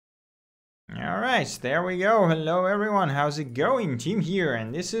All right, there we go. Hello everyone, how's it going? Team here,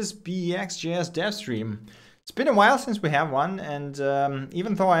 and this is BxJS dev stream. It's been a while since we have one, and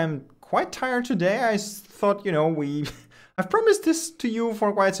even though I'm quite tired today, I thought, you know, I've promised this to you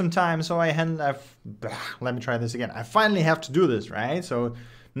for quite some time, so let me try this again. I finally have to do this, right? So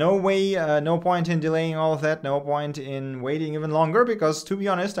no way, no point in delaying all of that, no point in waiting even longer, because to be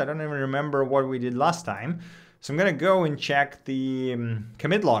honest, I don't even remember what we did last time. So I'm gonna go and check the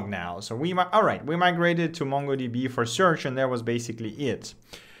commit log now. So we migrated to MongoDB for search, and that was basically it.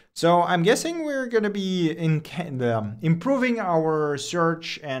 So I'm guessing we're gonna be improving our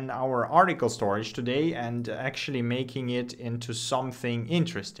search and our article storage today, and actually making it into something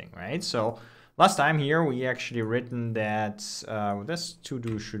interesting, right? So last time here we actually written that this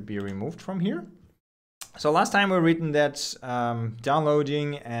to-do should be removed from here. So last time we written that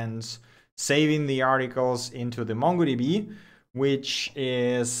downloading and saving the articles into the MongoDB, which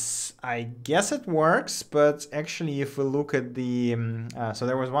is, I guess it works, but actually if we look at the, so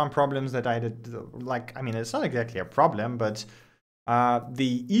there was one problem that I did, it's not exactly a problem, but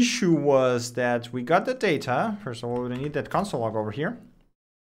the issue was that we got the data. First of all, we need that console log over here.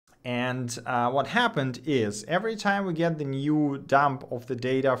 And what happened is every time we get the new dump of the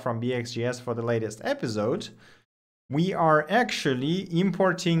data from BxJS for the latest episode, we are actually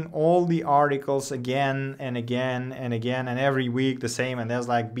importing all the articles again and again and again, and every week the same, and there's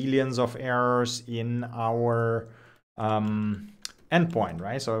like billions of errors in our endpoint,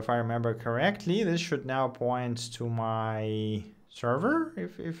 right? So if I remember correctly, this should now point to my server,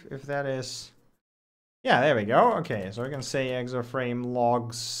 if that is, yeah, there we go. Okay, so we can say exoframe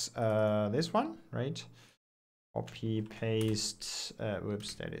logs this one, right? Copy, paste,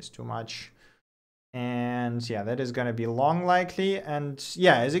 whoops, that is too much. And yeah, that is going to be long likely. And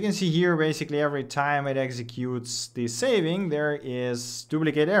yeah, as you can see here, basically every time it executes the saving, there is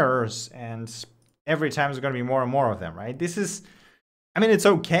duplicate errors, and every time there's going to be more and more of them, right? This is, I mean, it's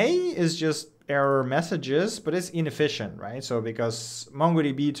okay. It's just error messages, but it's inefficient, right? So because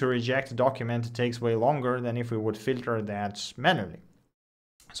MongoDB to reject a document takes way longer than if we would filter that manually.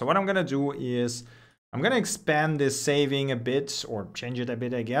 So what I'm going to do is I'm going to expand this saving a bit, or change it a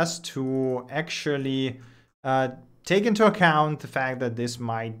bit, I guess, to actually take into account the fact that this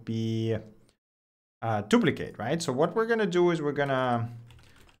might be duplicate, right? So what we're going to do is we're going to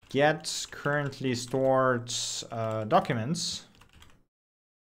get currently stored documents,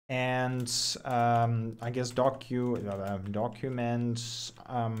 and I guess document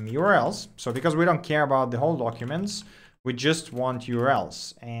URLs. So because we don't care about the whole documents, we just want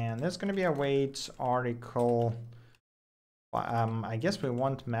URLs, and that's going to be a wait article. I guess we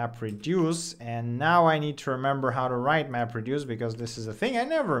want MapReduce, and now I need to remember how to write MapReduce, because this is a thing I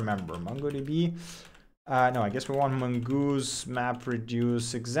never remember. MongoDB. No, I guess we want Mongoose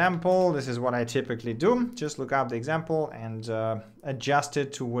MapReduce example. This is what I typically do. Just look up the example and adjust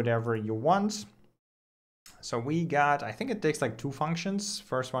it to whatever you want. So we got, I think it takes like two functions.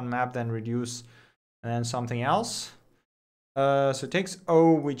 First one map, then reduce, and then something else. So it takes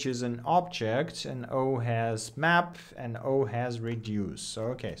O, which is an object, and O has map, and O has reduce. So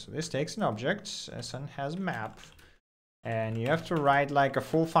okay, so this takes an object, SN has map, and you have to write like a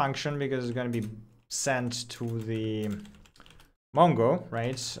full function because it's going to be sent to the Mongo,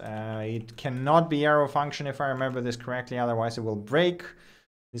 right? It cannot be arrow function if I remember this correctly, otherwise it will break.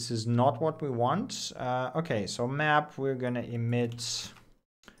 This is not what we want. Okay, so map, we're going to emit.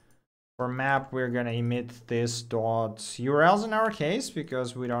 For map, we're going to emit this dot URLs in our case,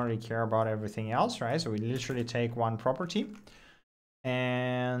 because we don't really care about everything else, right? So we literally take one property.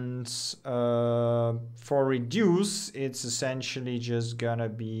 And for reduce, it's essentially just going to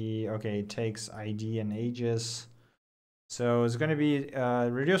be, okay, it takes ID and ages. So it's going to be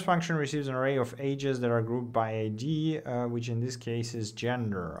reduce function receives an array of ages that are grouped by ID, which in this case is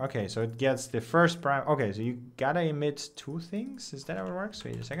gender. Okay, so it gets the first prime. Okay, so you got to emit two things. Is that how it works?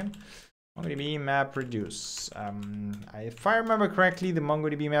 Wait a second. MongoDB MapReduce. If I remember correctly, the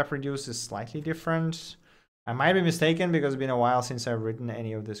MongoDB MapReduce is slightly different. I might be mistaken because it's been a while since I've written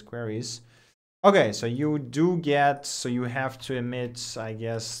any of these queries. Okay, so you do get, so you have to emit, I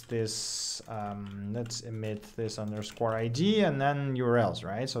guess, this, let's emit this underscore ID and then URLs,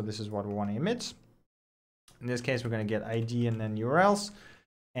 right? So this is what we want to emit. In this case, we're going to get ID and then URLs.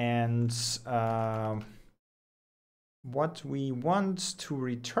 And what we want to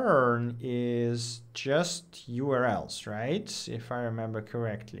return is just URLs, right? If I remember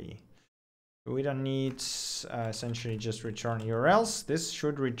correctly. We don't need essentially just return URLs. This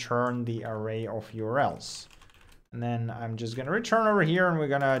should return the array of URLs. And then I'm just going to return over here, and we're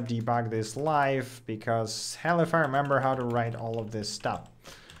going to debug this live, because hell if I remember how to write all of this stuff.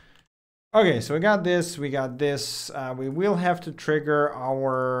 Okay, so we got this, we got this. We will have to trigger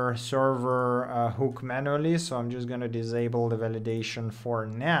our server hook manually, so I'm just gonna disable the validation for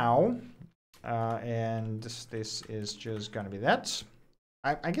now. And this is just gonna be that.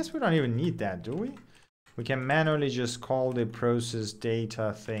 I guess we don't even need that, do we? We can manually just call the process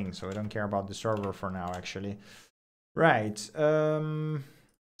data thing, so we don't care about the server for now, actually. Right. So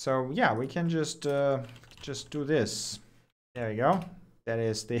yeah, we can just do this. There we go. That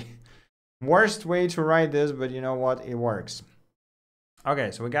is the worst way to write this, but you know what? It works.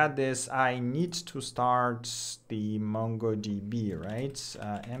 Okay, so we got this. I need to start the MongoDB, right?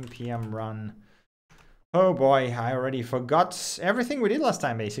 npm run. Oh boy, I already forgot everything we did last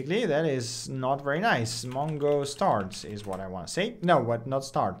time, basically. That is not very nice. Mongo starts is what I want to say. No, what? Not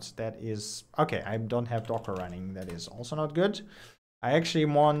starts. That is... Okay, I don't have Docker running. That is also not good. I actually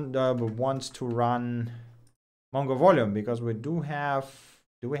want to run Mongo volume because we do have...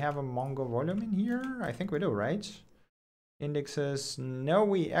 Do we have a Mongo volume in here? I think we do, right? Indexes. No,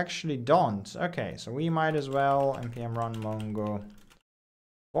 we actually don't. Okay, so we might as well npm run Mongo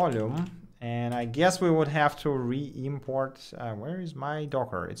volume. And I guess we would have to re-import. Where is my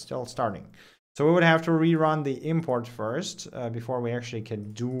Docker? It's still starting. So we would have to rerun the import first before we actually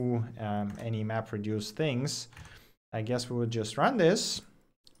can do any MapReduce things. I guess we would just run this.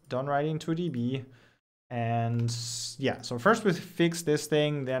 Don't write into DB. And yeah, so first we fix this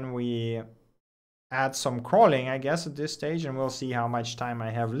thing, then we add some crawling, I guess, at this stage, and we'll see how much time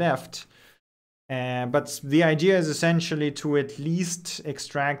I have left. But the idea is essentially to at least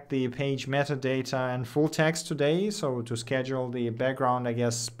extract the page metadata and full text today. So to schedule the background, I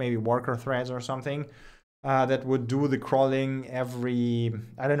guess, maybe worker threads or something that would do the crawling every,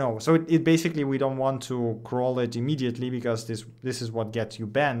 I don't know. So it basically, we don't want to crawl it immediately because this is what gets you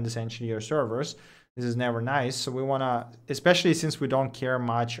banned, essentially, your servers. This is never nice. So we want to, especially since we don't care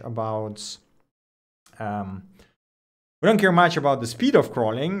much about... we don't care much about the speed of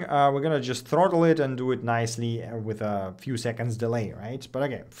crawling. We're going to just throttle it and do it nicely with a few seconds delay, right? But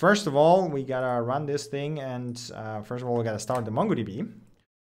okay, first of all, we got to run this thing. And first of all, we got to start the MongoDB.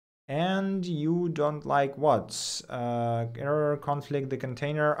 And you don't like what? Error, conflict, the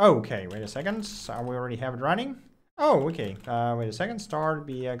container. Oh, okay, wait a second. So we already have it running. Oh, okay. Wait a second. Start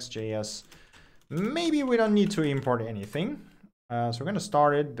BxJS. Maybe we don't need to import anything. So we're going to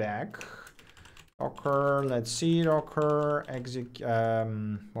start it back. Docker, let's see, Docker exec,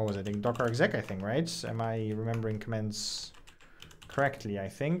 what was it? Docker exec, I think, right? Am I remembering commands correctly? I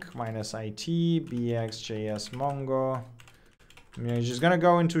think -it bxjs mongo. You're just gonna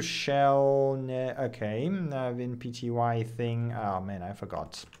go into shell. Okay, vin pty thing. Oh man, I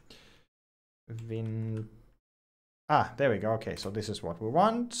forgot. Vin. Ah, there we go. Okay, so this is what we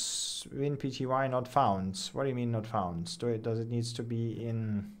want. Vin pty not found. What do you mean not found? Does it needs to be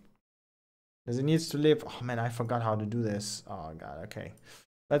in? Does it needs to live? Oh man, I forgot how to do this. Oh god, okay.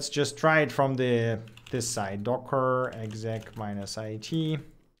 Let's just try it from this side. Docker exec -it.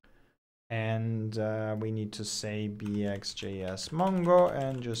 And we need to say bxjs mongo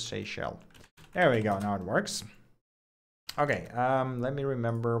and just say shell. There we go, now it works. Okay, let me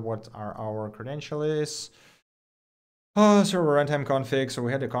remember what our credential is. Server runtime config. So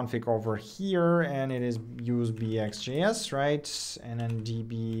we had the config over here, and it is use BxJS, right? And then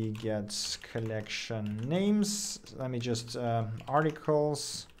db gets collection names. Let me just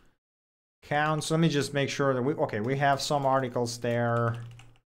articles count. So let me just make sure that we have some articles there.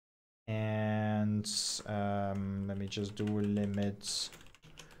 And let me just do limit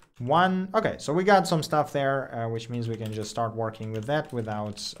 1. Okay, so we got some stuff there, which means we can just start working with that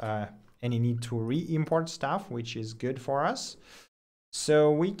without any need to re-import stuff, which is good for us.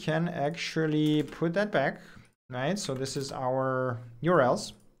 So we can actually put that back, right? So this is our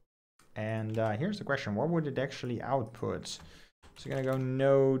URLs. And here's the question, what would it actually output? So you're gonna go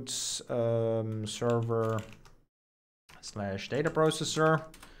node server / data processor.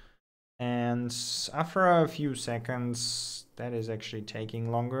 And after a few seconds, that is actually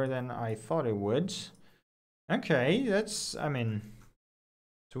taking longer than I thought it would. Okay, that's, I mean,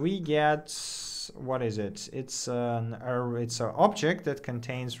 so we get, what is it? It's an object that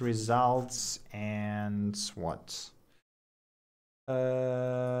contains results and what?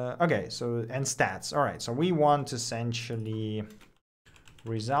 Okay, so, and stats. All right, so we want essentially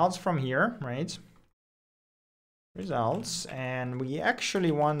results from here, right? Results, and we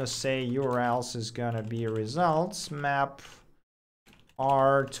actually want to say URLs is gonna be results map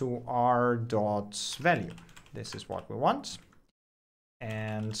r to r dot value. This is what we want.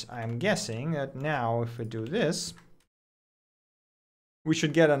 And I'm guessing that now if we do this, we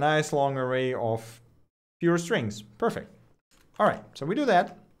should get a nice long array of pure strings. Perfect. All right, so we do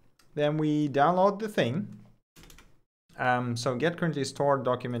that. then we download the thing. So get currently stored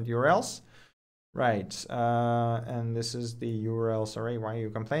document URLs. Right, and this is the URLs array. Why are you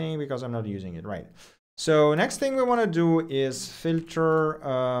complaining? Because I'm not using it, right? So next thing we want to do is filter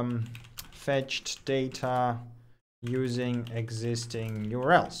fetched data using existing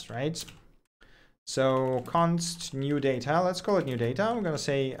URLs, right? So const new data, let's call it new data. I'm going to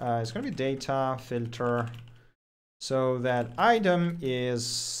say it's going to be data filter. So that item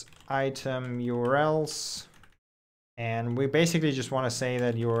is item URLs. And we basically just want to say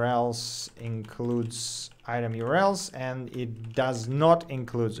that URLs includes item URLs and it does not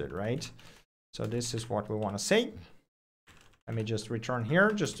include it, right? So this is what we want to say. Let me just return here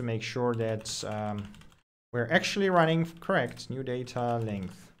just to make sure that we're actually running correct. New data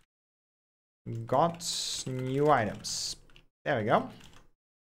length. Got new items. There we go.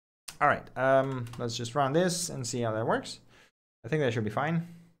 All right, let's just run this and see how that works. I think that should be fine.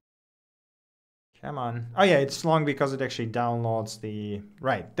 Come on. Oh yeah, it's long because it actually downloads the...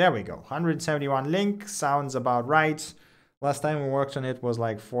 Right, there we go. 171 link, sounds about right. Last time we worked on it was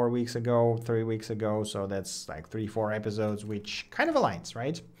like 4 weeks ago, 3 weeks ago. So that's like 3-4 episodes, which kind of aligns,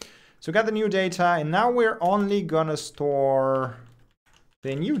 right? So we got the new data, and now we're only gonna store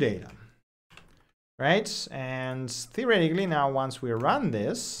the new data, right? And theoretically now, once we run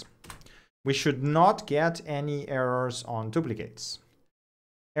this, we should not get any errors on duplicates.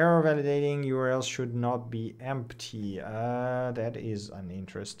 Error validating URLs should not be empty. That is an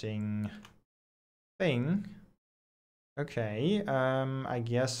interesting thing. Okay, I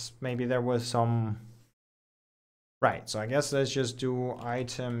guess maybe there was some... Right, so I guess let's just do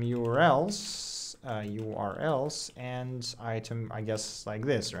item URLs, and item, I guess, like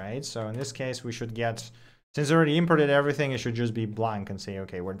this, right? So in this case, we should get, since I already imported everything, it should just be blank and say,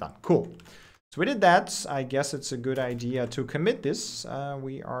 okay, we're done. Cool. So we did that. I guess it's a good idea to commit this.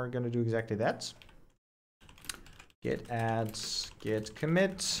 We are going to do exactly that. Git add, git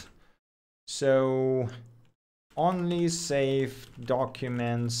commit. So only save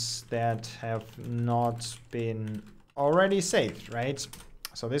documents that have not been already saved, right?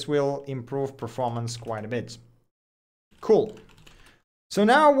 So this will improve performance quite a bit. Cool. So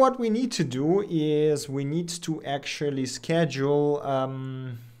now what we need to do is we need to actually schedule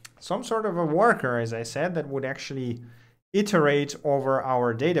some sort of a worker, as I said, that would actually iterate over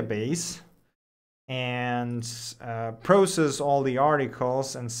our database and process all the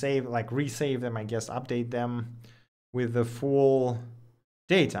articles and save, like resave them, I guess, update them with the full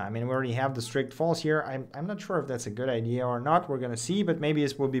data. I mean, we already have the strict false here. I'm not sure if that's a good idea or not. We're going to see, but maybe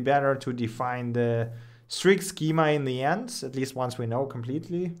it will be better to define the strict schema in the end, at least once we know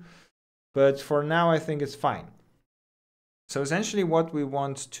completely. But for now, I think it's fine. So essentially what we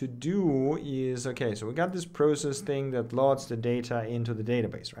want to do is, okay, so we got this process thing that loads the data into the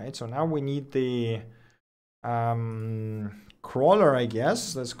database, right? So now we need the crawler, I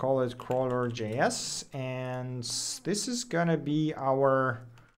guess. Let's call it crawler.js. And this is going to be our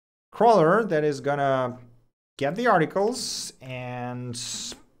crawler that is going to get the articles and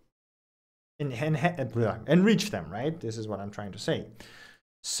enrich them, right? This is what I'm trying to say.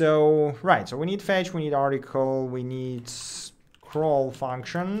 So, right, so we need fetch, we need article, we need crawl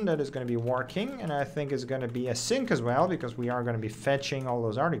function that is going to be working, and I think it's going to be async as well, because we are going to be fetching all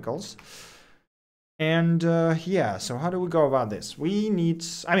those articles. And yeah, so how do we go about this? We need,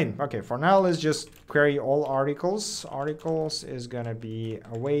 I mean, okay, for now, let's just query all articles. Articles is going to be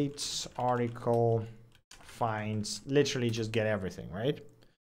await article finds, literally just get everything, right?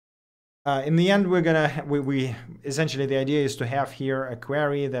 In the end, we're gonna we essentially the idea is to have here a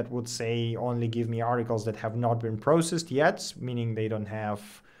query that would say only give me articles that have not been processed yet, meaning they don't have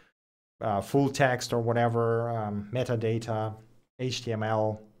full text or whatever, metadata,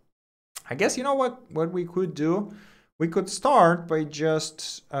 HTML. I guess you know what we could do. We could start by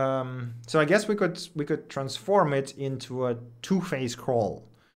just so I guess we could transform it into a two-phase crawl.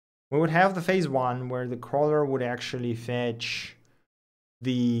 We would have the phase one where the crawler would actually fetch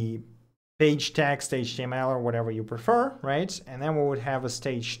the page text, HTML, or whatever you prefer, right? And then we would have a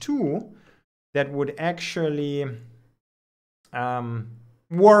stage 2 that would actually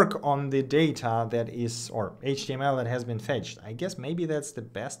work on the data that is, or HTML that has been fetched. I guess maybe that's the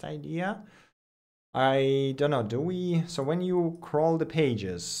best idea. I don't know, do we? So when you crawl the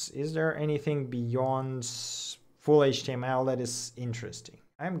pages, is there anything beyond full HTML that is interesting?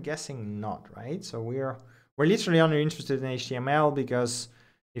 I'm guessing not, right? So we're literally only interested in HTML because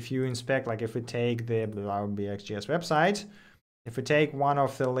if you inspect, like if we take the BxJS website, if we take one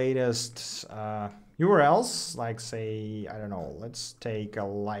of the latest URLs, like say, I don't know, let's take a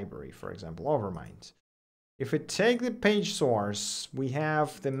library, for example, Overmind. If we take the page source, we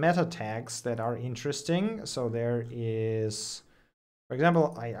have the meta tags that are interesting. So there is, for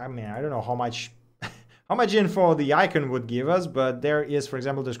example, I mean, I don't know how much how much info the icon would give us, but there is, for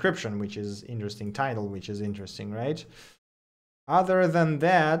example, description, which is interesting, title, which is interesting, right? Other than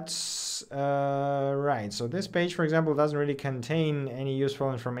that, right, so this page, for example, doesn't really contain any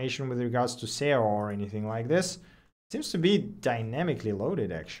useful information with regards to SEO or anything like this. It seems to be dynamically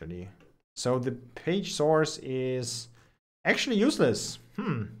loaded, actually. So the page source is actually useless.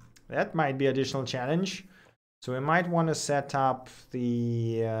 That might be additional challenge. So we might want to set up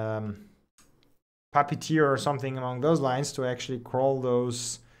the Puppeteer or something along those lines to actually crawl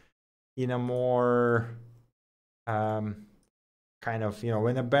those in a more kind of,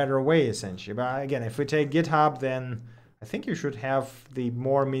 in a better way, essentially. But again, if we take GitHub, then I think you should have the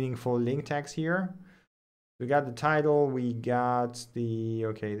more meaningful link tags here. We got the title, we got the,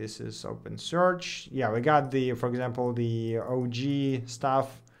 okay, this is open search. Yeah, we got the, for example, the OG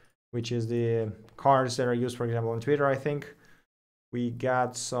stuff, which is the cards that are used, for example, on Twitter, I think. We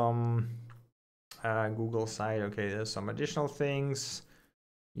got some Google site. Okay, there's some additional things.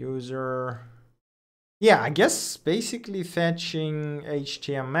 User. Yeah, I guess basically fetching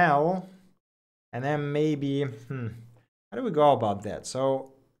HTML, and then maybe, how do we go about that?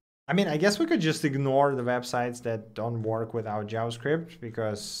 So, I mean, I guess we could just ignore the websites that don't work without JavaScript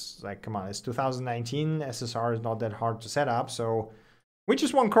because, like, come on, it's 2019. SSR is not that hard to set up, so we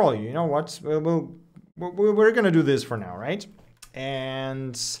just won't crawl you. You know what? We're gonna do this for now, right?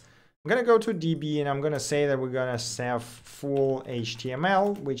 And I'm gonna go to DB and I'm gonna say that we're gonna have full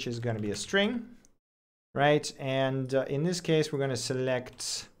HTML, which is gonna be a string. Right, and in this case, we're going to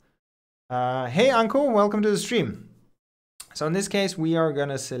select, hey, Uncle, welcome to the stream. So in this case, we are going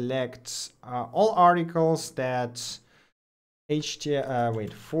to select all articles that full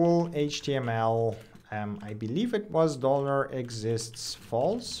HTML, I believe it was $exists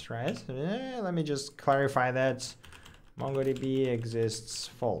false, right? Let me just clarify that. MongoDB exists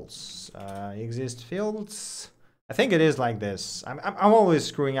false. Exist fields. I think it is like this. I'm always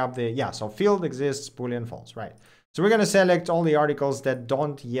screwing up the, yeah, so field exists, boolean false, right? So we're going to select all the articles that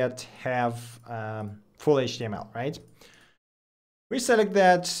don't yet have full HTML, right? We select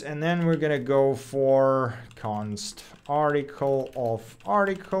that, and then we're going to go for const article of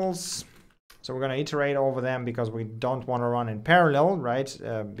articles. So we're going to iterate over them because we don't want to run in parallel, right?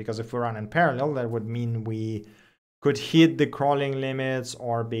 Because if we run in parallel, that would mean we could hit the crawling limits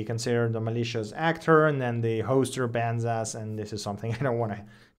or be considered a malicious actor, and then the hoster bans us, and this is something I don't want to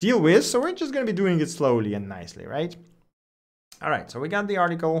deal with. So we're just going to be doing it slowly and nicely, right? All right, so we got the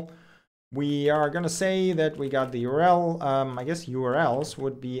article. We are going to say that we got the URL. I guess URLs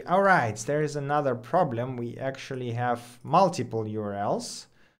would be, all right, there is another problem. We actually have multiple URLs.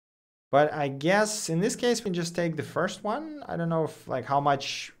 But I guess in this case, we just take the first one. I don't know if, like, how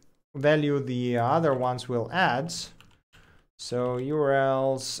much value the other ones will add. So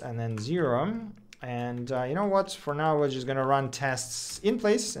URLs and then 0. And you know what? For now, we're just going to run tests in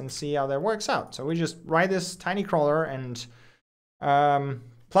place and see how that works out. So we just write this tiny crawler and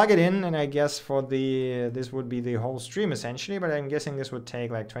plug it in. And I guess for this would be the whole stream essentially, but I'm guessing this would take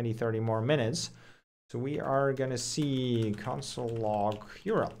like 20-30 more minutes. So we are going to see console log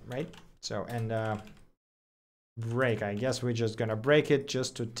URL, right? So, and break, I guess we're just going to break it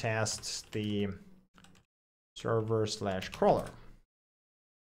just to test the server/crawler.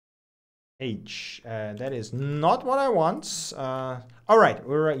 That is not what I want. All right,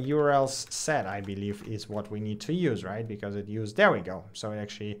 URLs set, I believe, is what we need to use, right? Because it used, there we go. So it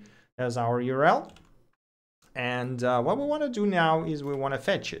actually has our URL. And what we want to do now is we want to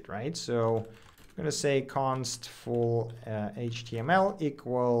fetch it, right? So I'm going to say const full HTML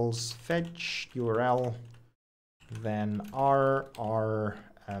equals fetch URL, then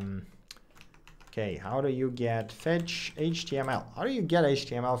okay, how do you get fetch HTML? How do you get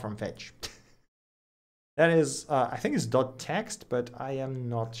HTML from fetch? That is, I think it's .text, but I am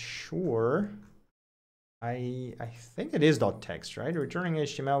not sure. I think it is .text, right? Returning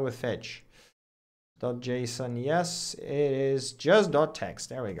HTML with fetch. .json, yes, it is just .text.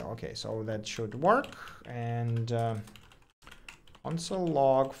 There we go. Okay, so that should work. And console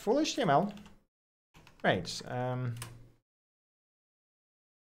log full HTML. Right.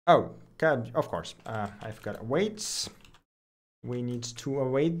 Oh, God, of course. I've got awaits. We need to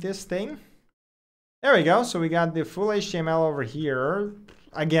await this thing. There we go. So we got the full HTML over here.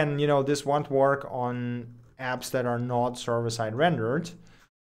 Again, you know, this won't work on apps that are not server-side rendered.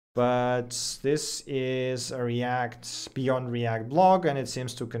 But this is a React, Beyond React blog, and it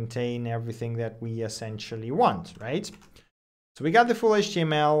seems to contain everything that we essentially want, right? So we got the full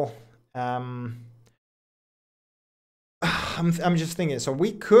HTML. I'm just thinking, so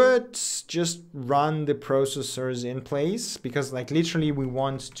we could just run the processors in place, because like literally we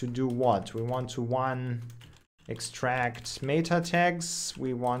want to do what? We want to extract meta tags.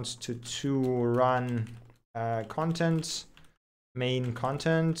 We want to run main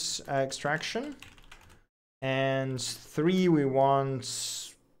content extraction. And 3, we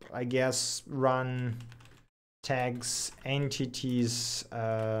want, I guess, run tags entities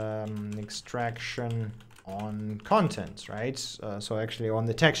extraction on content, right? So actually on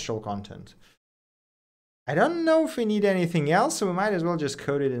the textual content. I don't know if we need anything else, so we might as well just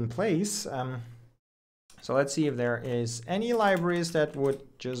code it in place. So let's see if there is any libraries that would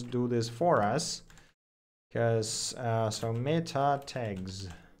just do this for us. Because, so meta tags.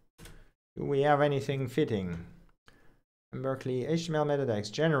 Do we have anything fitting? Berkeley HTML meta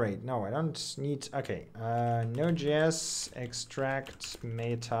tags generate. No, I don't need. Okay. Node.js extract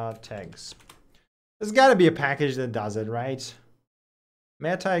meta tags. There's got to be a package that does it, right?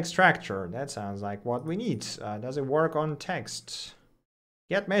 Meta extractor. That sounds like what we need. Does it work on text?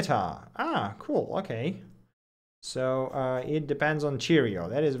 Get meta. Ah, cool. Okay. So it depends on Cheerio.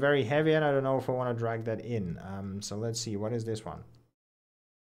 That is very heavy, and I don't know if I want to drag that in. So let's see. What is this one?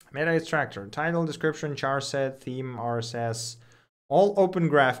 Meta extractor. Title, description, char set, theme, RSS. All open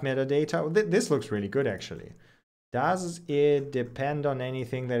graph metadata. This looks really good, actually. Does it depend on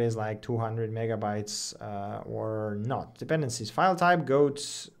anything that is like 200 megabytes or not? Dependencies. File type,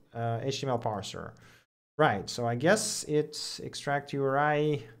 GOAT, HTML parser. Right. So I guess it extract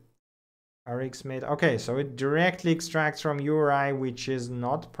URI. Rx made. Okay, so it directly extracts from URI, which is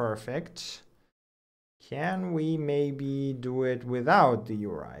not perfect. Can we maybe do it without the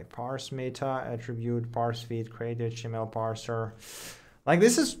URI? Parse meta, attribute, parse feed, create HTML parser. Like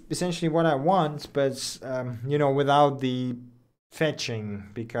this is essentially what I want, but you know, without the fetching,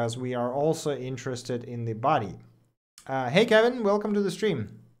 because we are also interested in the body. Hey Kevin, welcome to the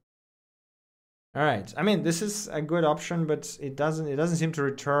stream. All right. I mean, this is a good option, but it doesn't seem to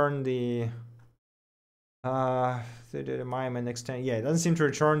return the environment extend. Yeah, it doesn't seem to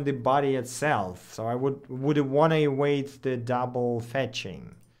return the body itself. So I would want to await the double fetching.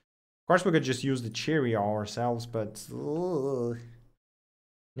 Of course, we could just use the Cheerio ourselves, but Node.js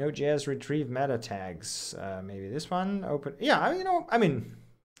retrieve meta tags. Maybe this one open. Yeah, you know, I mean,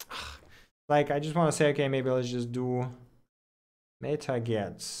 like I just want to say, okay, maybe let's just do meta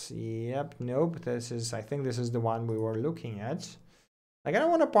gets. Yep, nope. I think this is the one we were looking at. Like I don't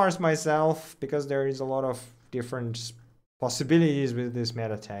want to parse myself because there is a lot of different possibilities with these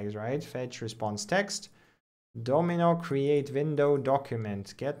meta tags, right? Fetch response text, domino, create window,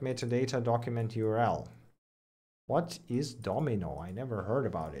 document, get metadata, document URL. What is domino? I never heard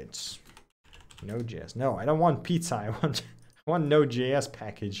about it. Node.js. No, I don't want pizza. I want Node.js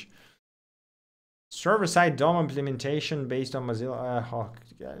package. Server-side DOM implementation based on Mozilla.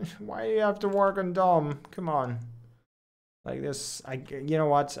 Why do you have to work on DOM? Come on. Like this, you know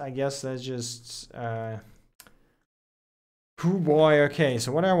what? I guess that's just. Oh boy. Okay,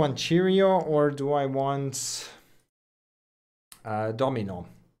 so what do I want? Cheerio or do I want Domino?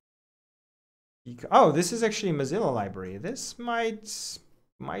 Oh, this is actually Mozilla library. This might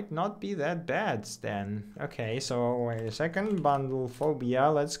not be that bad then. Okay, so wait a second. Bundle phobia.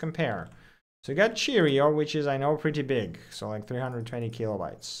 Let's compare. So we got Cheerio, which is, I know, pretty big. So like 320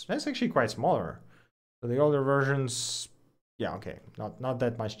 kilobytes. That's actually quite smaller. So the older versions, yeah, okay. Not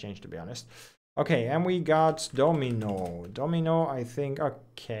that much change, to be honest. Okay, and we got Domino. Domino, I think,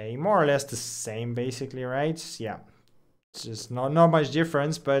 okay, more or less the same, basically, right? Yeah. It's just not much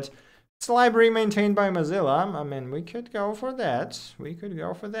difference, but it's a library maintained by Mozilla. I mean, we could go for that. We could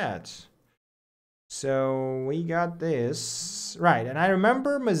go for that. So we got this, right? And I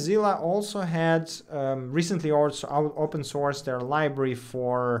remember Mozilla also had recently also open sourced their library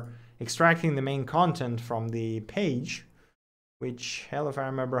for extracting the main content from the page, which, hell if I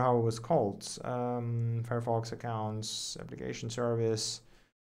remember how it was called. Firefox accounts, application service,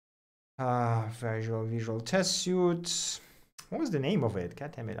 visual test suite. What was the name of it?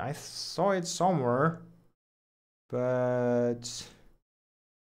 God damn it, I saw it somewhere, but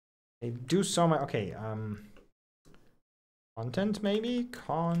they do so much. Okay, content maybe?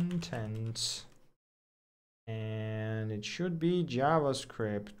 Content. And it should be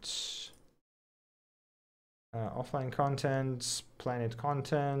JavaScript. Offline content, planet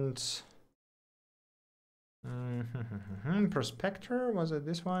content. Prospector, was it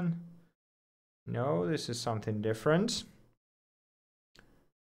this one? No, this is something different.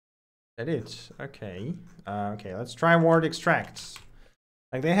 That it, okay. Okay, let's try word extracts.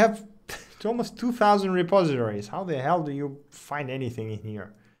 Like they have almost 2,000 repositories. How the hell do you find anything in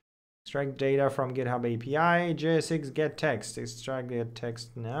here? Extract data from GitHub API. JSX get text. Extract get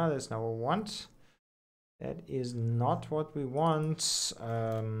text. No, that's not what we want. That is not what we want.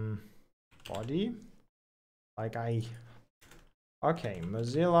 Body. Like okay,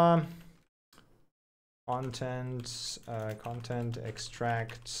 Mozilla content content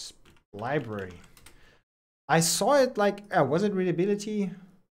extract library. I saw it like was it readability?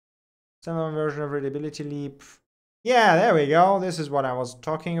 Some version of readability leap. Yeah, there we go. This is what I was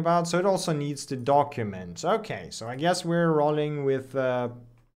talking about. So it also needs the document. Okay, so I guess we're rolling with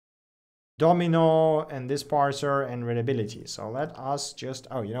Domino and this parser and readability. So let us just,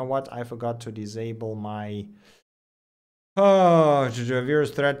 oh, you know what? I forgot to disable my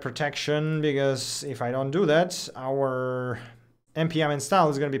virus thread protection, because if I don't do that, our npm install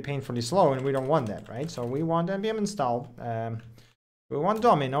is going to be painfully slow, and we don't want that, right? So we want npm install. We want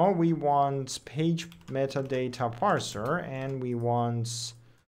Domino, we want page metadata parser, and we want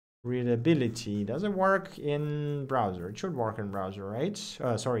readability. Does it work in browser? It should work in browser, right?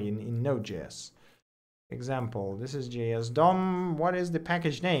 Sorry, in node.js. Example, this is JS DOM. What is the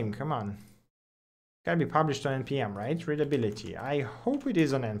package name? Come on. Gotta be published on NPM, right? Readability. I hope it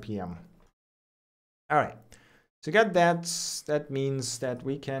is on NPM. All right. To get that, that means that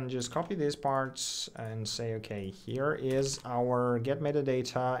we can just copy these parts and say, okay, here is our get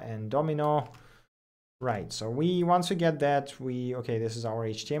metadata and Domino. Right, so once we get that, okay, this is our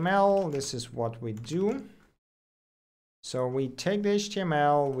HTML. This is what we do. So we take the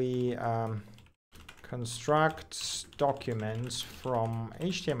HTML, we construct documents from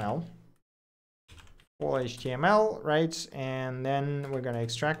HTML, full HTML, right? And then we're gonna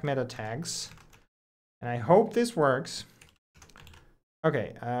extract meta tags. And I hope this works.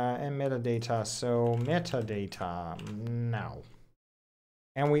 Okay, and metadata. So metadata now.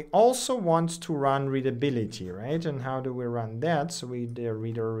 And we also want to run readability, right? And how do we run that? So we do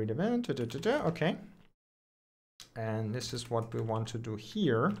readability. Okay. And this is what we want to do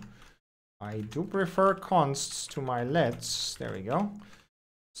here. I do prefer consts to my lets. There we go.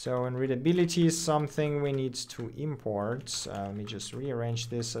 So in readability is something we need to import. Let me just rearrange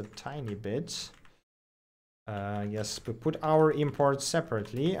this a tiny bit. Yes, we put our imports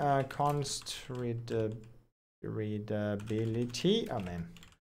separately. Const readability. Oh man,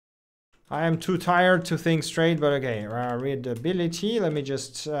 I am too tired to think straight, but okay. Readability. Let me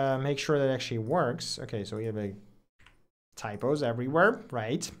just make sure that actually works. Okay, so we have typos everywhere,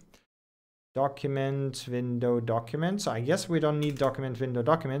 right? Document window documents. So I guess we don't need document window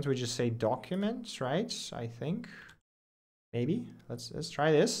documents. We just say documents, right? I think maybe. Let's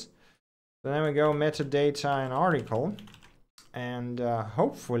try this. So then we go metadata and article, and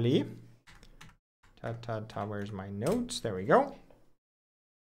hopefully, where's my notes? There we go.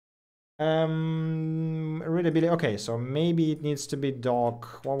 Readability. Okay, so maybe it needs to be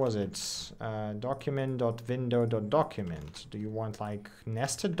doc. What was it? Document.window.document. Do you want like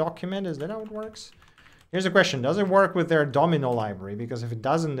nested document? Is that how it works? Here's a question: does it work with their Domino library? Because if it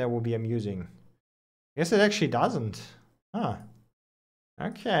doesn't, that will be amusing. I guess it actually doesn't. Huh.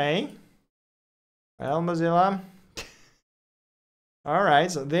 Okay. Well, Mozilla. All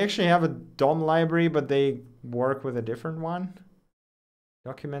right, so they actually have a DOM library, but they work with a different one.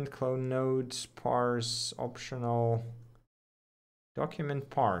 Document clone nodes, parse, optional.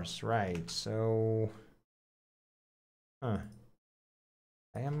 Document parse, right. So, I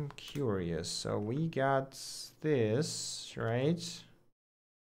am curious. So we got this, right?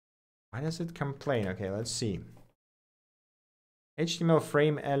 Why does it complain? Okay, let's see. HTML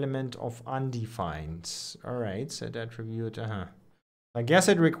frame element of undefined. All right, set attribute. I guess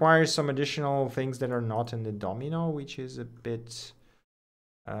it requires some additional things that are not in the Domino, which is a bit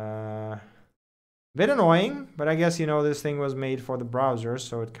annoying. But I guess, you know, this thing was made for the browser,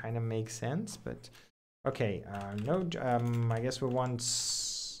 so it kind of makes sense. But okay, node. I guess we want.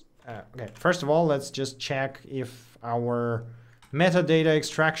 Okay, first of all, let's just check if our metadata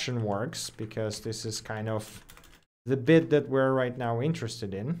extraction works, because this is kind of the bit that we're right now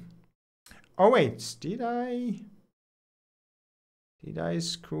interested in. Oh wait, did I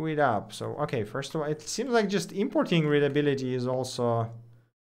screw it up? So okay, first of all, it seems like just importing readability is also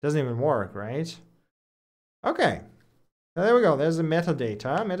doesn't even work, right? Okay, so there we go. There's the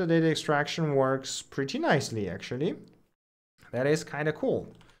metadata. Metadata extraction works pretty nicely, actually. That is kind of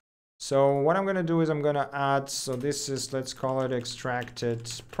cool. So what I'm going to do is I'm going to add, so this is, let's call it extracted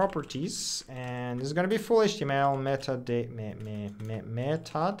properties, and this is going to be full HTML metadata.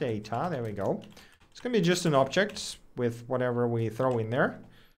 There we go. It's going to be just an object with whatever we throw in there.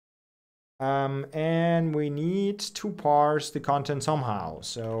 And we need to parse the content somehow.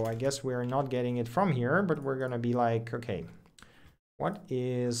 So I guess we're not getting it from here, but we're going to be like, okay, What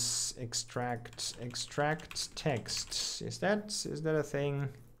is extract text? Is that a thing?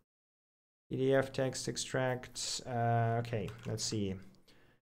 PDF text extract. Okay, let's see.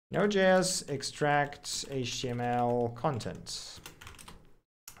 Node.js extract HTML content.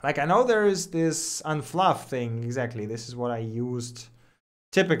 Like, I know there is this unfluff thing. Exactly, this is what I used.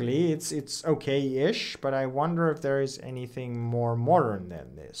 Typically, it's okay-ish, but I wonder if there is anything more modern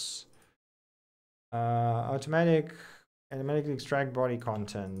than this. Automatically extract body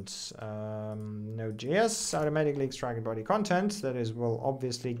content. Node.js automatically extract body content. That is, will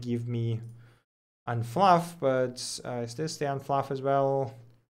obviously give me unfluff, but is this the unfluff as well?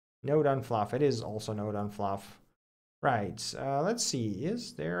 Node unfluff. It is also node unfluff. Right. Let's see.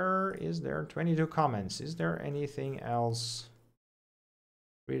 Is there 22 comments? Is there anything else?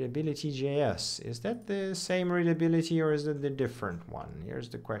 Readability JS. Is that the same readability or is it the different one? Here's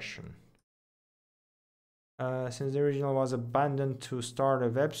the question. Since the original was abandoned to start a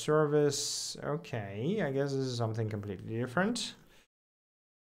web service. Okay, I guess this is something completely different.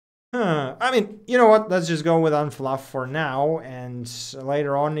 I mean, you know what? Let's just go with unfluff for now. And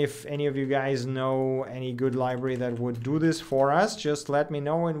later on, if any of you guys know any good library that would do this for us, just let me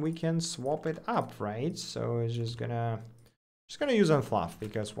know and we can swap it up, right? So it's just gonna use unfluff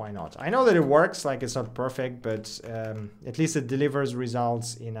because why not? I know that it works, like it's not perfect, but at least it delivers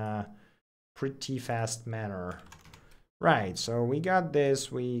results in a pretty fast manner. Right, so we got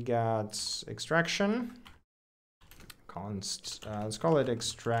this, we got extraction. Let's call it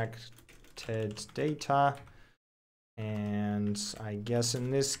extracted data. And I guess in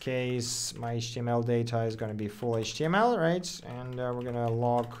this case, my HTML data is going to be full HTML, right? And we're going to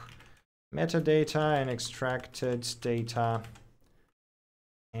log metadata and extracted data.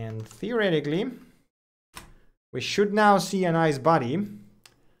 And theoretically, we should now see a nice body.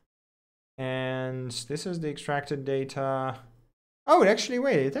 And this is the extracted data. Oh, it actually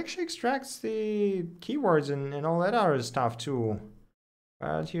extracts the keywords and all that other stuff too.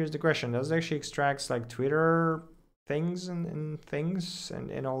 But here's the question. Does it actually extract like Twitter things and things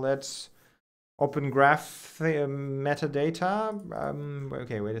and all that open graph metadata?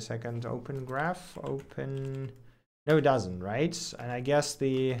 Okay, wait a second. Open graph, open. No, it doesn't, right? And I guess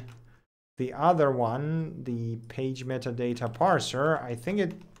the other one, the page metadata parser, I think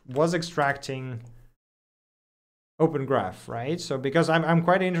it was extracting Open Graph, right? So because I'm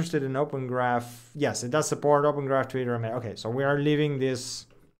quite interested in Open Graph. Yes, it does support Open Graph, Twitter, and okay, so we are leaving this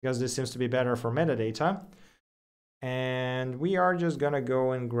because this seems to be better for metadata. And we are just gonna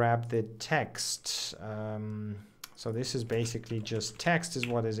go and grab the text. So this is basically just text is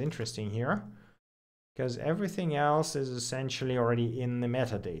what is interesting here, because everything else is essentially already in the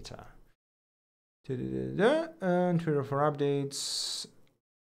metadata. Twitter for updates.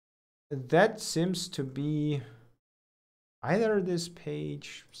 That seems to be either this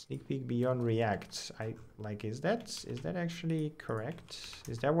page, sneak peek beyond React. Is that actually correct?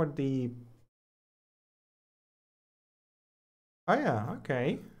 Is that what the... Oh yeah,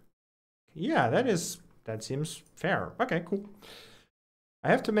 okay. Yeah, that seems fair. Okay, cool. I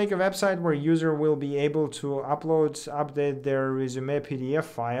have to make a website where user will be able to update their resume PDF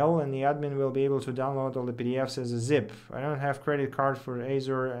file, and the admin will be able to download all the PDFs as a zip. I don't have credit card for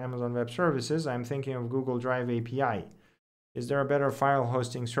Azure, Amazon Web Services. I'm thinking of Google Drive API. Is there a better file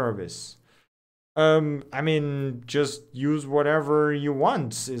hosting service? I mean, just use whatever you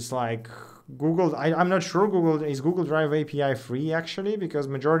want. It's like Google. I'm not sure is Google Drive API free actually, because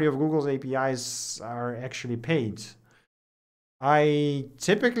majority of Google's APIs are actually paid. I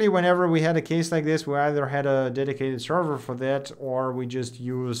typically, whenever we had a case like this, we either had a dedicated server for that or we just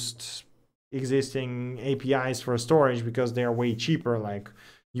used existing APIs for storage because they are way cheaper. Like,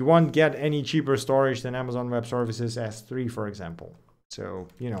 you won't get any cheaper storage than Amazon Web Services S3, for example. So,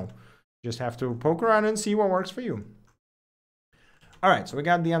 you know, just have to poke around and see what works for you. All right, so we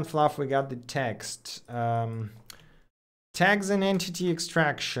got the unfluff, we got the text. Tags and entity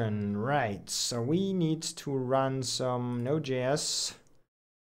extraction, right? So we need to run some Node.js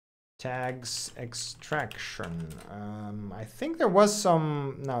tags extraction. I think there was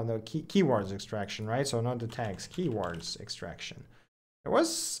some, no, the keywords extraction, right? So not the tags, keywords extraction. There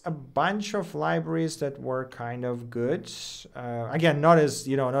was a bunch of libraries that were kind of good. Again, not as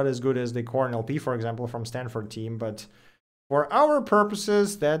good as the Core NLP, for example, from Stanford team, but for our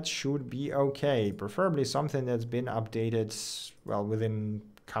purposes, that should be okay. Preferably something that's been updated, well, within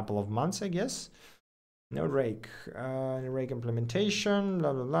a couple of months, I guess. Node rake, rake implementation,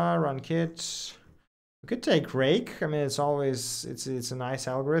 blah, blah, blah, run kit. We could take rake. I mean, it's always, it's a nice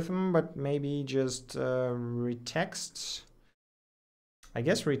algorithm, but maybe just retext. I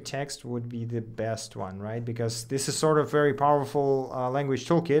guess retext would be the best one, right? Because this is sort of very powerful language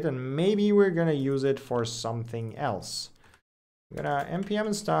toolkit, and maybe we're gonna use it for something else. We're gonna npm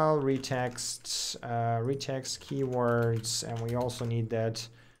install retext, retext keywords, and we also need that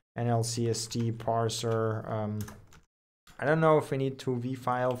nlcst parser. I don't know if we need to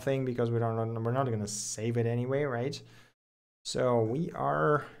vfile thing because we're not gonna save it anyway, right? So we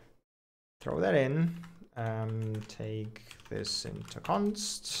are throw that in. Take this into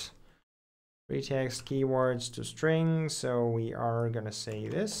const, retext keywords to string. So we are gonna say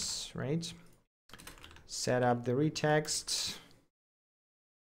this, right? Set up the retext.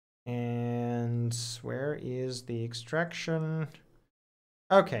 And where is the extraction?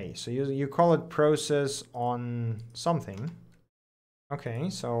 Okay, so you call it process on something. Okay,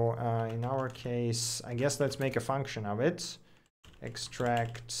 so in our case, I guess let's make a function of it.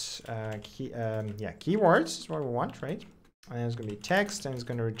 Extract keywords is what we want, right? And it's gonna be text, and it's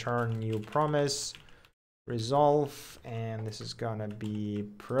gonna return new promise, resolve, and this is gonna be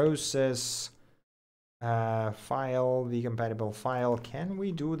process file, the compatible file. Can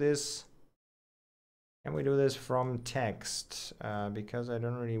we do this? Can we do this from text? Because I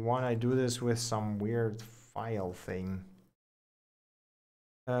don't really want to do this with some weird file thing.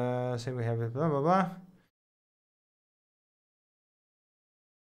 Say we have it, blah blah blah.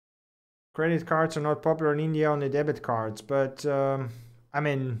 Credit cards are not popular in India, only debit cards, but I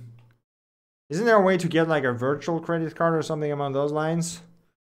mean, isn't there a way to get like a virtual credit card or something along those lines?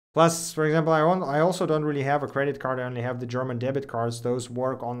 Plus, for example, I also don't really have a credit card. I only have the German debit cards. Those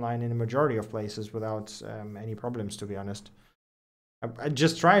work online in the majority of places without any problems, to be honest. I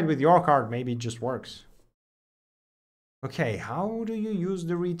just tried with your card. Maybe it just works. Okay, how do you use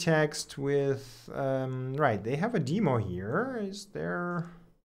the retext with... right, they have a demo here. Is there...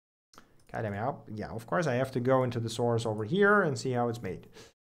 God damn it. Yeah, of course I have to go into the source over here and see how it's made.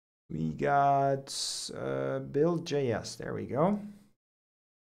 We got build.js. There we go.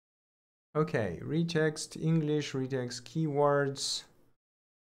 Okay, retext English, retext keywords.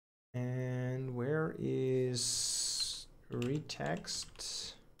 And where is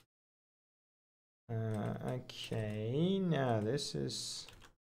retext? Okay, now this is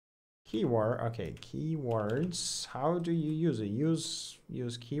keyword. Okay, keywords. How do you use it? Use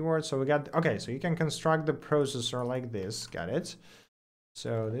keywords. So we got, okay, so you can construct the processor like this. Got it.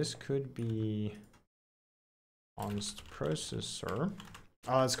 So this could be const processor.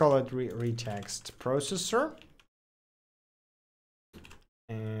 Let's call it retext processor.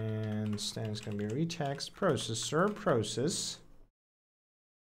 And then it's going to be retext processor process.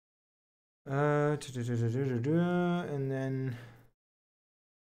 And then,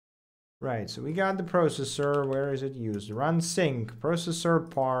 right, so we got the processor. Where is it used? Run sync, processor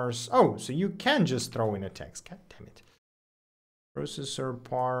parse. Oh, so you can just throw in a text. God damn it. Processor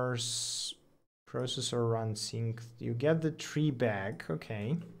parse, processor run sync. You get the tree back.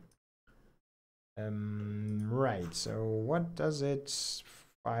 Okay. Right, so what does it?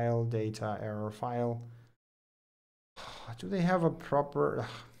 File data error file. Do they have a proper...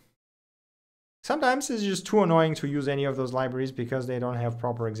 Sometimes it's just too annoying to use any of those libraries because they don't have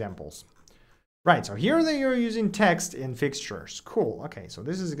proper examples. Right, so here they are using text in fixtures. Cool, okay, so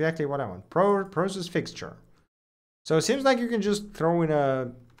this is exactly what I want. Process fixture. So it seems like you can just throw in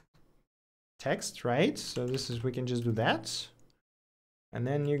a text, right? So this is, we can just do that. And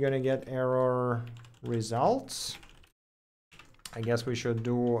then you're gonna get error results. I guess we should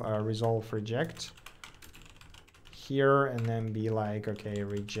do a resolve reject here and then be like, okay,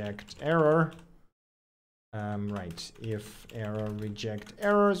 reject error. Right, if error reject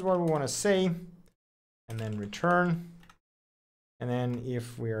error is what we want to say, and then return. And then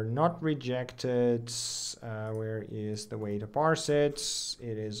if we are not rejected, where is the way to parse it?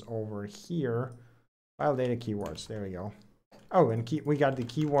 It is over here. File data keywords. There we go. Oh, and we got the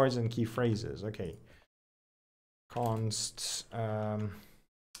keywords and key phrases. Okay. Const.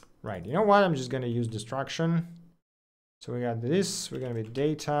 Right. You know what? I'm just going to use destruction. So we got this. We're going to be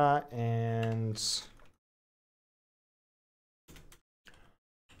data and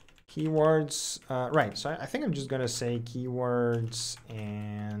keywords. Right. So I think I'm just going to say keywords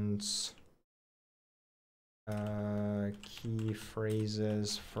and key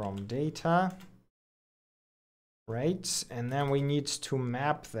phrases from data. Right. And then we need to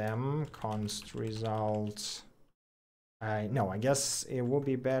map them. Const result. No, I guess it will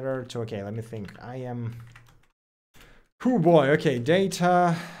be better to, okay, let me think. I am, oh boy, okay,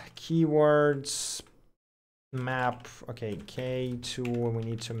 data, keywords, map, okay, K2, we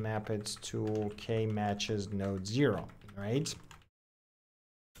need to map it to K matches node 0, right?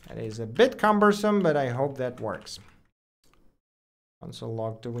 That is a bit cumbersome, but I hope that works. Console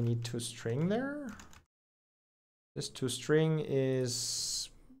log, do we need toString there? This toString is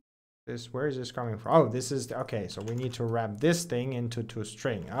this, where is this coming from? Oh, this is, okay, so we need to wrap this thing into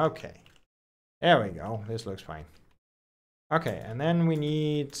toString. Okay, there we go, this looks fine. Okay, and then we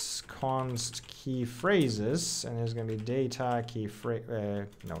need const key phrases, and there's gonna be data key phrase,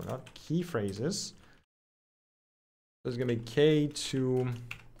 no, not key phrases. There's gonna be k2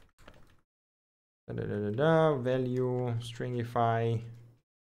 value stringify.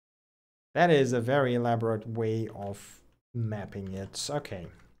 That is a very elaborate way of mapping it. Okay,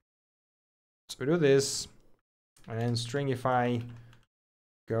 so we do this, and then stringify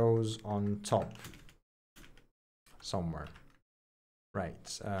goes on top somewhere.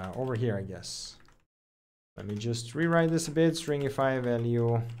 Right, over here, I guess. Let me just rewrite this a bit. Stringify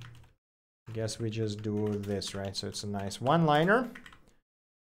value. I guess we just do this, right? So it's a nice one-liner.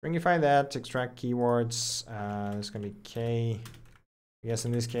 Stringify that, extract keywords. It's gonna be K. I guess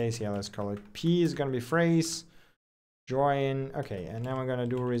in this case, yeah, let's call it P is gonna be phrase. Join. Okay, and now we're gonna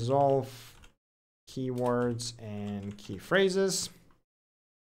do resolve keywords and key phrases.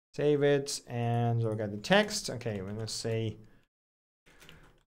 Save it, and so we got the text. Okay, we're gonna say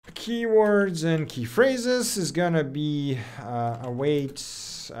keywords and key phrases is gonna be await.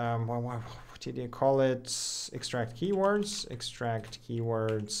 What did you call it? Extract keywords,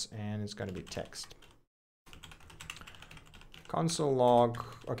 and it's gonna be text. Console log.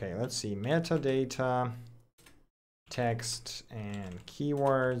 Okay, let's see, metadata, text, and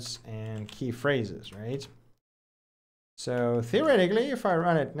keywords and key phrases, right? So theoretically, if I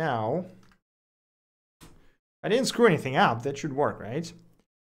run it now, I didn't screw anything up. That should work, right?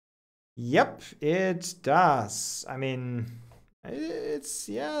 Yep, it does. I mean, it's,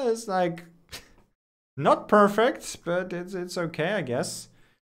 yeah, it's like not perfect, but it's okay, I guess.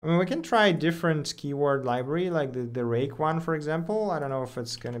 I mean, we can try different keyword library, like the rake one, for example. I don't know if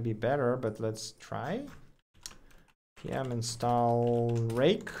it's going to be better, but let's try. pm install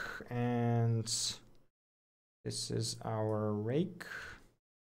rake, and this is our rake.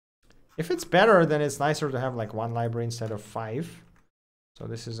 If it's better, then it's nicer to have like one library instead of 5. So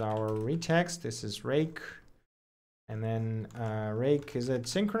this is our retext, this is rake, and then rake, is it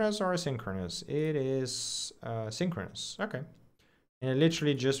synchronous or asynchronous? It is synchronous, okay. And it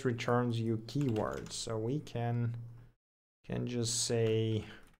literally just returns you keywords. So we can just say,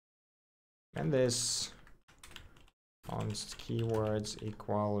 and this const keywords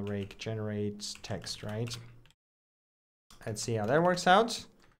equal rake generates text, right? Let's see how that works out.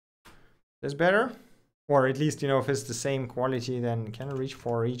 Is better? Or at least, you know, if it's the same quality, then can reach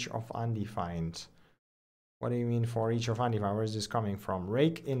for each of undefined. What do you mean for each of undefined? Where is this coming from?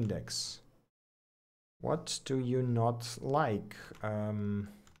 Rake index. What do you not like?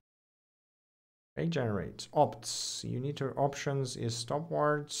 Rake generate. Opts. You need to, options is stop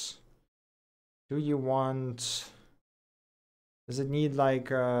words. Do you want, does it need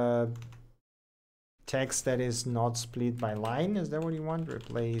like text that is not split by line? Is that what you want?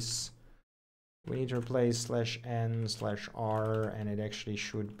 Replace. We need to replace /n/r, and it actually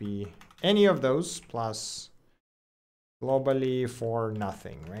should be any of those plus globally for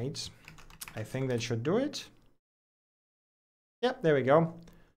nothing, right? I think that should do it. Yep, there we go.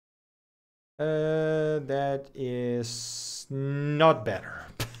 That is not better.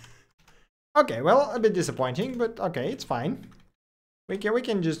 Okay, well, a bit disappointing, but okay, it's fine. We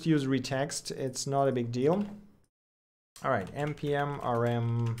can just use retext. It's not a big deal. All right, npm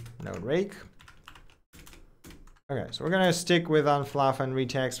rm node rake. Okay, so we're gonna stick with unfluff and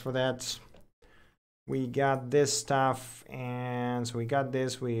retext for that. We got this stuff, and so we got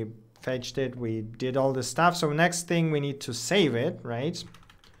this, we fetched it, we did all this stuff. So next thing, we need to save it, right?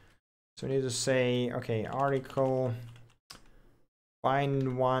 So we need to say, okay, article,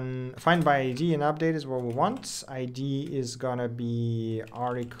 find by ID and update is what we want. ID is gonna be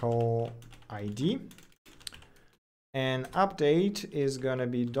article ID. And update is gonna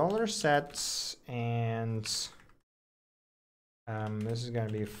be $set, and this is going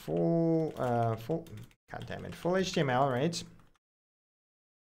to be full HTML, right?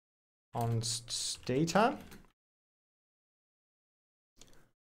 Const data.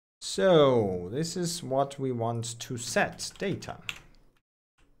 So this is what we want to set, data.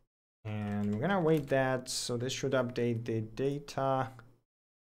 And we're going to await that. So this should update the data.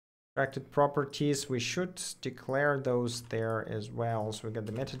 Extracted properties, we should declare those there as well. So we got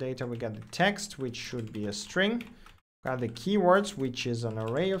the metadata, we got the text, which should be a string. Got the keywords, which is an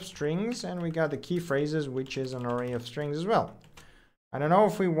array of strings, and we got the key phrases, which is an array of strings as well. I don't know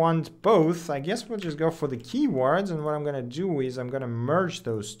if we want both. I guess we'll just go for the keywords, and what I'm going to do is I'm going to merge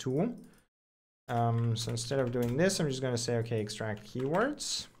those two. So instead of doing this, I'm just going to say, okay, extract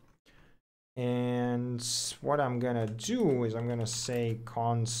keywords. And what I'm going to do is I'm going to say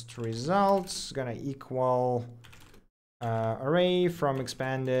const results going to equal array from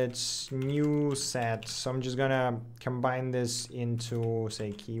expanded new set. So I'm just going to combine this into,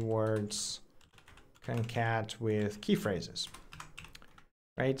 say, keywords concat with key phrases.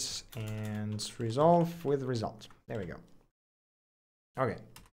 Right? And resolve with result. There we go. Okay.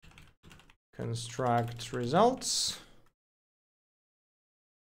 Construct results.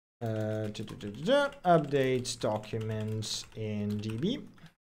 Update documents in DB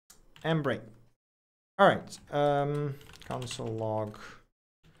and break. All right. Console log.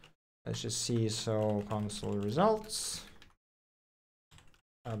 Let's just see. So console results.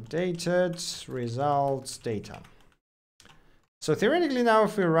 Updated results data. So theoretically now,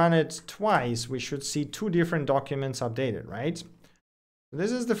 if we run it twice, we should see two different documents updated, right?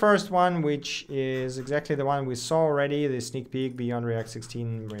 This is the first one, which is exactly the one we saw already, the sneak peek beyond React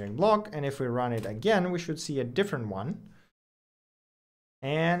 16 React block. And if we run it again, we should see a different one.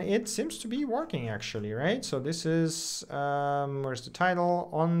 And it seems to be working actually, right? So this is, where's the title?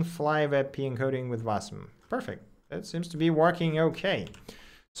 On-fly WebP encoding with WASM. Perfect. That seems to be working okay.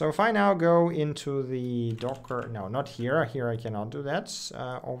 So if I now go into the Docker, no, not here. Here I cannot do that.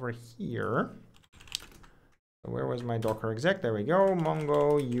 Over here. So where was my Docker exec? There we go.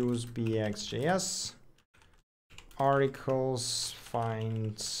 Mongo use BxJS. Articles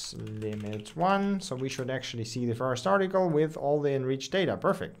find limit 1. So we should actually see the first article with all the enriched data.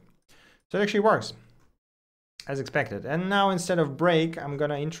 Perfect. So it actually works as expected. And now instead of break, I'm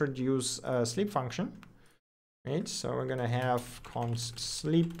going to introduce a sleep function. Right, so we're gonna have const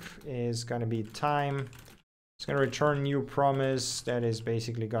sleep is gonna be time. It's gonna return new promise that is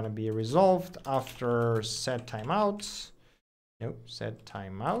basically gonna be resolved after set timeout. Nope, set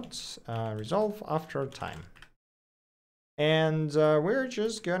timeout. Resolve after time. And we're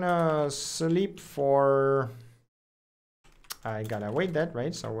just gonna sleep for. I gotta wait that,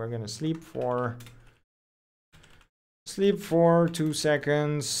 right? So we're gonna sleep for 2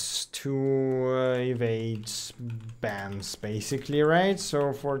 seconds to evade bans, basically, right?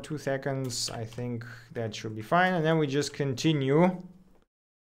 So for 2 seconds, I think that should be fine. And then we just continue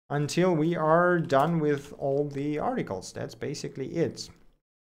until we are done with all the articles. That's basically it.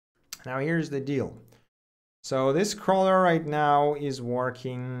 Now here's the deal. So this crawler right now is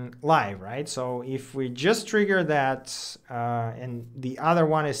working live, right? So if we just trigger that and the other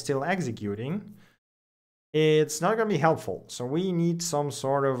one is still executing, it's not going to be helpful. So we need some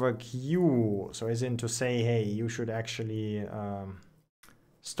sort of a queue. So as in to say, hey, you should actually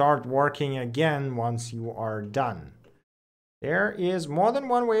start working again once you are done. There is more than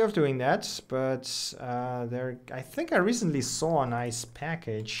one way of doing that, but I think I recently saw a nice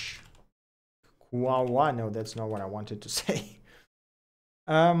package. Wow, no, that's not what I wanted to say.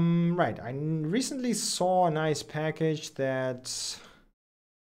 Right, I recently saw a nice package that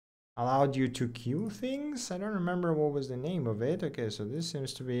allowed you to queue things. I don't remember what was the name of it. Okay, so this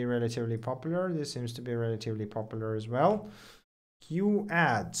seems to be relatively popular. This seems to be relatively popular as well. Queue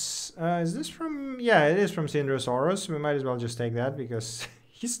ads. Is this from? Yeah, it is from Syndrosaurus. We might as well just take that because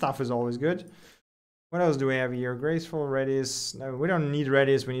his stuff is always good. What else do we have here? Graceful Redis. No, we don't need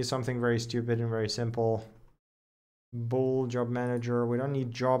Redis. We need something very stupid and very simple. Bull job manager. We don't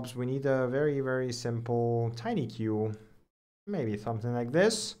need jobs. We need a very, very simple tiny queue. Maybe something like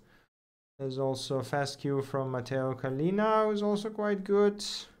this. There's also a fast queue from Matteo Kalina, who's also quite good.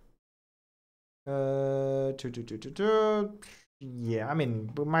 Yeah, I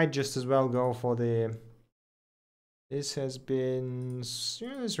mean, we might just as well go for the. This has been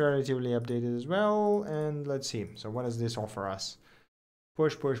it's relatively updated as well. And let's see. So what does this offer us?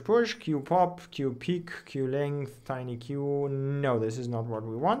 Push, push, push, queue pop, queue peak, queue length, tiny queue. No, this is not what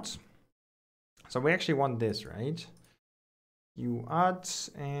we want. So we actually want this, right? You add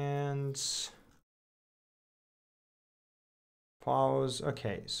and pause.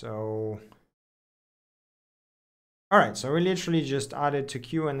 Okay, so all right, so we literally just add it to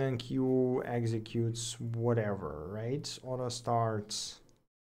queue and then queue executes whatever, right? Auto starts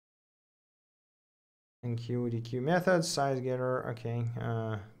and queue DQ method size getter. Okay,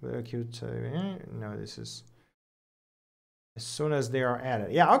 queue no, this is as soon as they are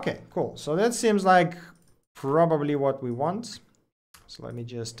added. Yeah, okay, cool. So that seems like probably what we want. So let me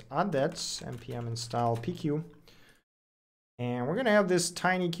just add that npm install pq. And we're going to have this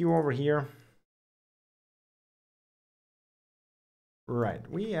tiny queue over here. Right,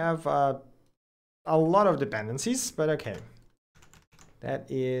 we have a lot of dependencies, but okay. That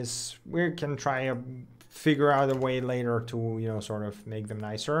is, we can try to figure out a way later to, sort of make them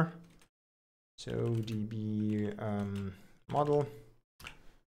nicer. So db model,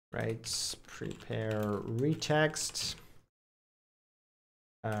 right, prepare retext,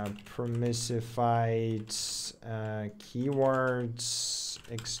 permissified keywords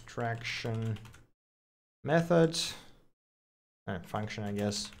extraction method, function, I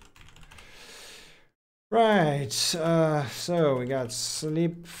guess. Right, so we got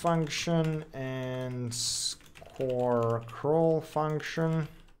sleep function and core crawl function.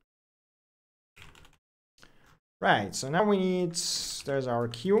 Right, so now we need, there's our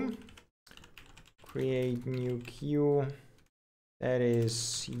queue. Create new queue that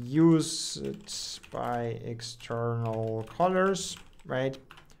is used by external colors, right?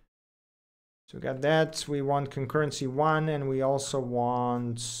 So we got that. We want concurrency 1, and we also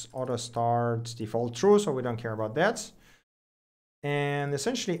want auto start default true, so we don't care about that. And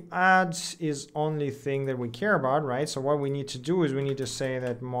essentially add is only thing that we care about, right? So what we need to do is we need to say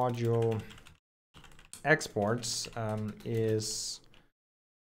that module exports is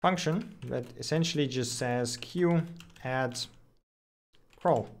function that essentially just says queue add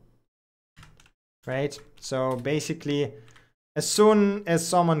crawl, right? So basically, as soon as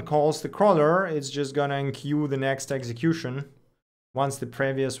someone calls the crawler, it's just gonna enqueue the next execution once the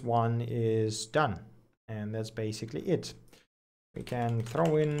previous one is done. And that's basically it. We can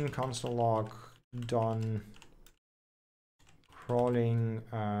throw in console log done crawling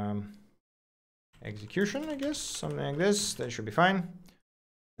execution, I guess, something like this. That should be fine.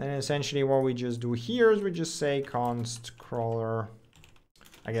 And essentially what we just do here is we just say const crawler,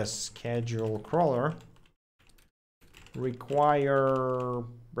 I guess schedule crawler, require,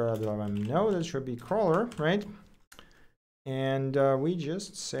 no, that should be crawler, right? And we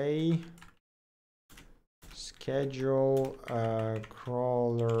just say schedule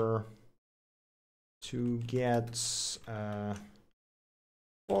crawler to get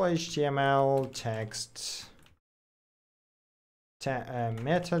full HTML text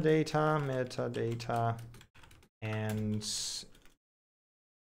metadata and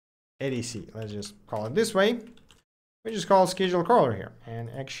ADC. Let's just call it this way. We just call schedule crawler here, and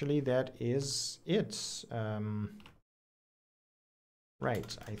actually that is it.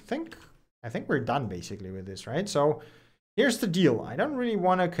 Right, I think we're done basically with this, right? So here's the deal. I don't really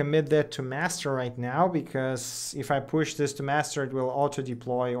want to commit that to master right now, because if I push this to master, it will auto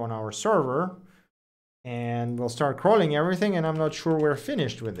deploy on our server and we'll start crawling everything, and I'm not sure we're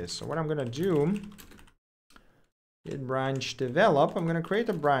finished with this. So what I'm gonna do, git branch develop, I'm gonna create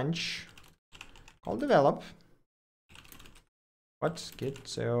a branch called develop. What? Git,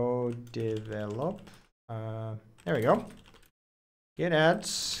 so develop, there we go. Git add,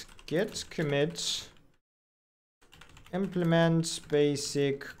 git commit, implement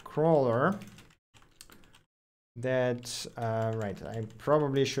basic crawler. That, right, I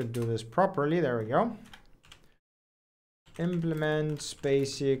probably should do this properly. There we go. Implement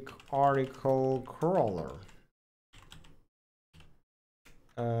basic article crawler.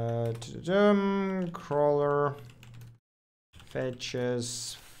 Crawler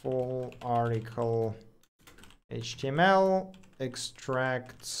fetches full article HTML,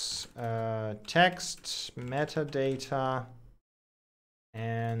 extracts text, metadata,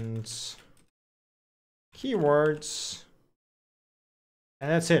 and keywords,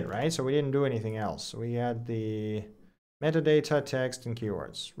 and that's it, right? So we didn't do anything else. So we had the metadata, text, and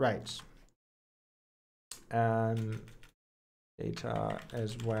keywords, right? Data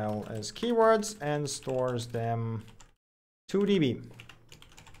as well as keywords, and stores them to DB.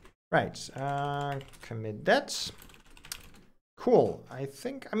 Right, commit that. Cool, I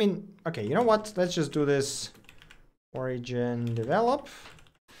think, I mean, okay, you know what? Let's just do this origin develop.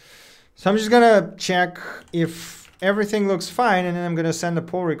 So I'm just gonna check if everything looks fine, and then I'm gonna send a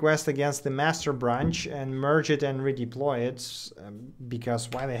pull request against the master branch and merge it and redeploy it, because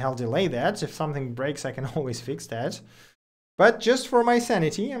why the hell delay that? If something breaks, I can always fix that. But just for my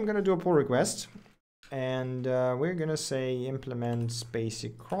sanity, I'm gonna do a pull request, and we're gonna say implement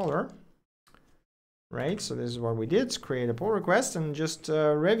basic crawler. Right, so this is what we did, create a pull request, and just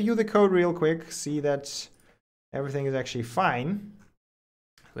review the code real quick, see that everything is actually fine.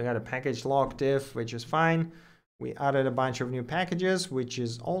 We got a package log diff, which is fine. We added a bunch of new packages, which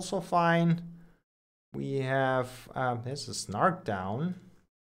is also fine. We have, there's a snark down.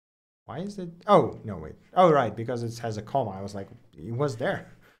 Why is it? Oh, no, wait. Oh, right, because it has a comma. I was like, it was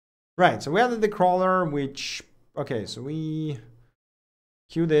there. Right, so we added the crawler, which, okay, so we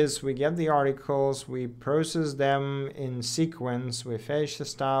queue this, we get the articles, we process them in sequence, we fetch the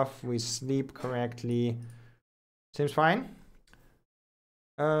stuff, we sleep correctly. Seems fine.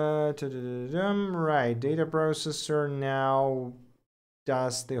 Right, data processor now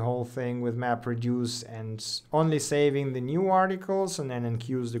does the whole thing with MapReduce and only saving the new articles, and then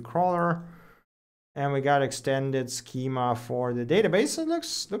enqueues the crawler. And we got extended schema for the database. It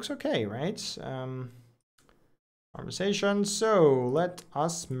looks okay, right? Conversation. So let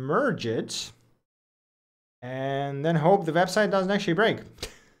us merge it, and then hope the website doesn't actually break.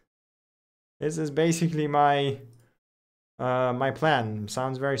 This is basically my my plan.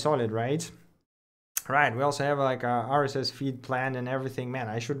 Sounds very solid, right? Right. We also have like a RSS feed plan and everything. Man,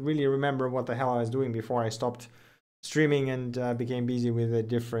 I should really remember what the hell I was doing before I stopped streaming and became busy with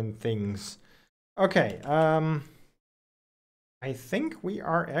different things. Okay. I think we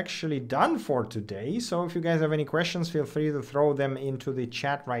are actually done for today. So if you guys have any questions, feel free to throw them into the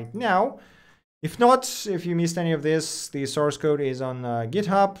chat right now. If not, if you missed any of this, the source code is on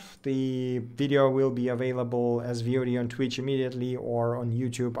GitHub. The video will be available as VOD on Twitch immediately or on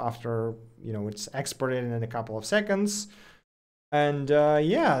YouTube after, you know, it's exported in a couple of seconds. And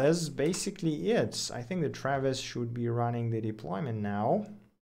yeah, that's basically it. I think the Travis should be running the deployment now.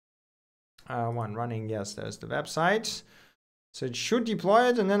 One running, yes, there's the website. So it should deploy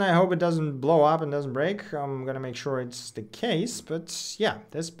it, and then I hope it doesn't blow up and doesn't break. I'm gonna make sure it's the case, but yeah,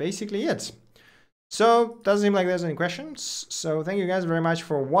 that's basically it. So doesn't seem like there's any questions. So thank you guys very much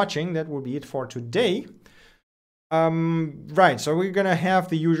for watching. That will be it for today. Right, so we're gonna have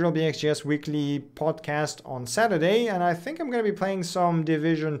the usual BxJS weekly podcast on Saturday, and I think I'm gonna be playing some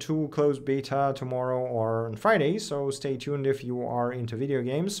Division 2 closed beta tomorrow or on Friday, so stay tuned if you are into video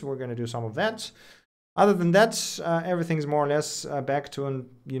games. We're gonna do some of that. Other than that, everything's more or less back to,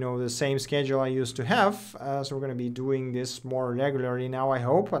 you know, the same schedule I used to have. So we're gonna be doing this more regularly now, I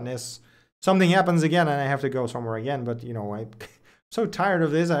hope, unless something happens again and I have to go somewhere again. But you know, I'm so tired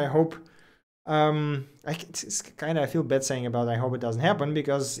of this. I hope. I feel bad saying about I hope it doesn't happen,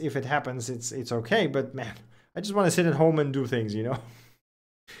 because if it happens, it's okay. But man, I just want to sit at home and do things, you know.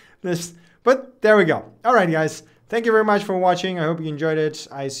 But there we go. All right, guys. Thank you very much for watching. I hope you enjoyed it.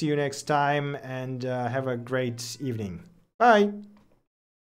 I see you next time, and have a great evening. Bye.